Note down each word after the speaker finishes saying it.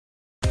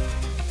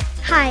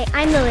Hi,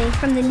 I'm Lily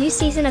from the new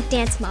season of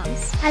Dance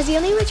Moms. As the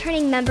only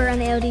returning member on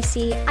the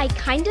LDC, I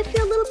kind of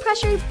feel a little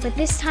pressured, but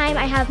this time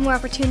I have more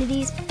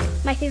opportunities.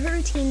 My favorite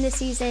routine this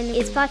season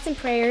is thoughts and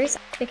prayers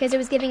because it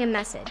was giving a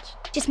message.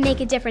 Just make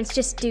a difference,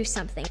 just do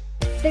something.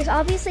 There's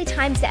obviously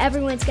times that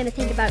everyone's gonna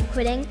think about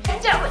quitting.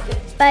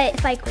 But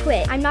if I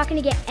quit, I'm not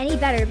gonna get any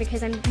better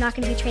because I'm not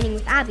gonna be training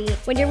with Abby.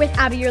 When you're with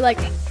Abby, you're like...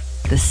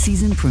 The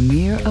season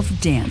premiere of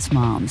Dance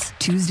Moms,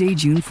 Tuesday,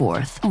 June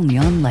 4th, only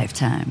on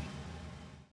Lifetime.